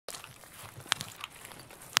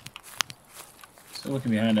Still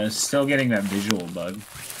looking behind us. Still getting that visual bug.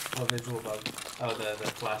 Oh, visual bug. Oh, the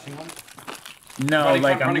flashing one? No, running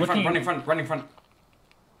like front, I'm running looking... front. Running front.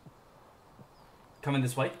 Coming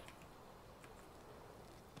this way.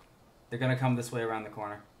 They're gonna come this way around the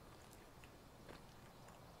corner.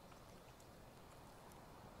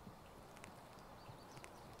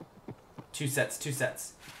 Two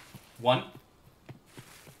sets. One.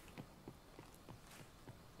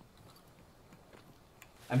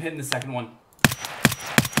 I'm hitting the second one.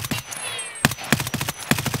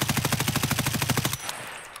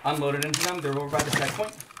 Unloaded into them. They're over by the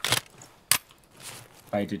checkpoint.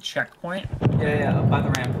 By the checkpoint? Yeah, up by the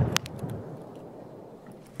ramp.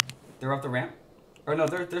 They're up the ramp. Or no,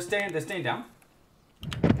 they're staying down.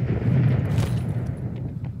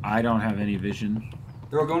 I don't have any vision.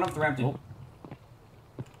 They're all going up the ramp, dude.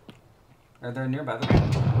 Oh. They're nearby the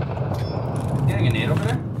ramp. Getting a nade over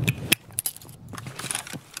there.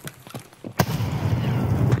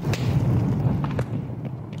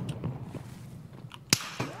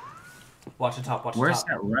 Watch the top, watch the top. Where's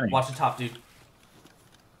that running? Watch the top, dude.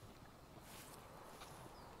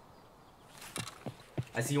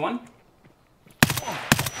 I see one.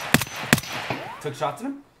 Took shots at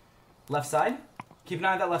him. Left side. Keep an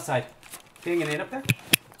eye on that left side. Getting a nade up there.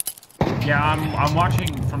 Yeah, I'm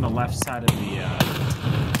watching from the left side of the...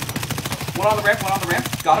 One on the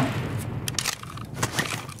ramp. Got him.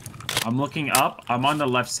 I'm looking up. I'm on the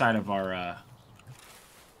left side of our...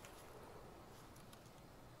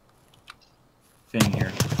 thing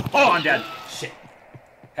here. Oh, I'm dead. Shit.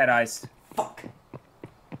 Head eyes. Fuck.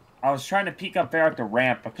 I was trying to peek up there at the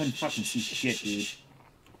ramp. I couldn't fucking see shit, dude.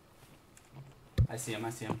 I see him.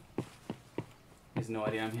 He has no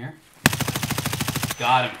idea I'm here.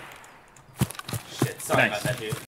 Got him. Shit. Sorry about that, dude.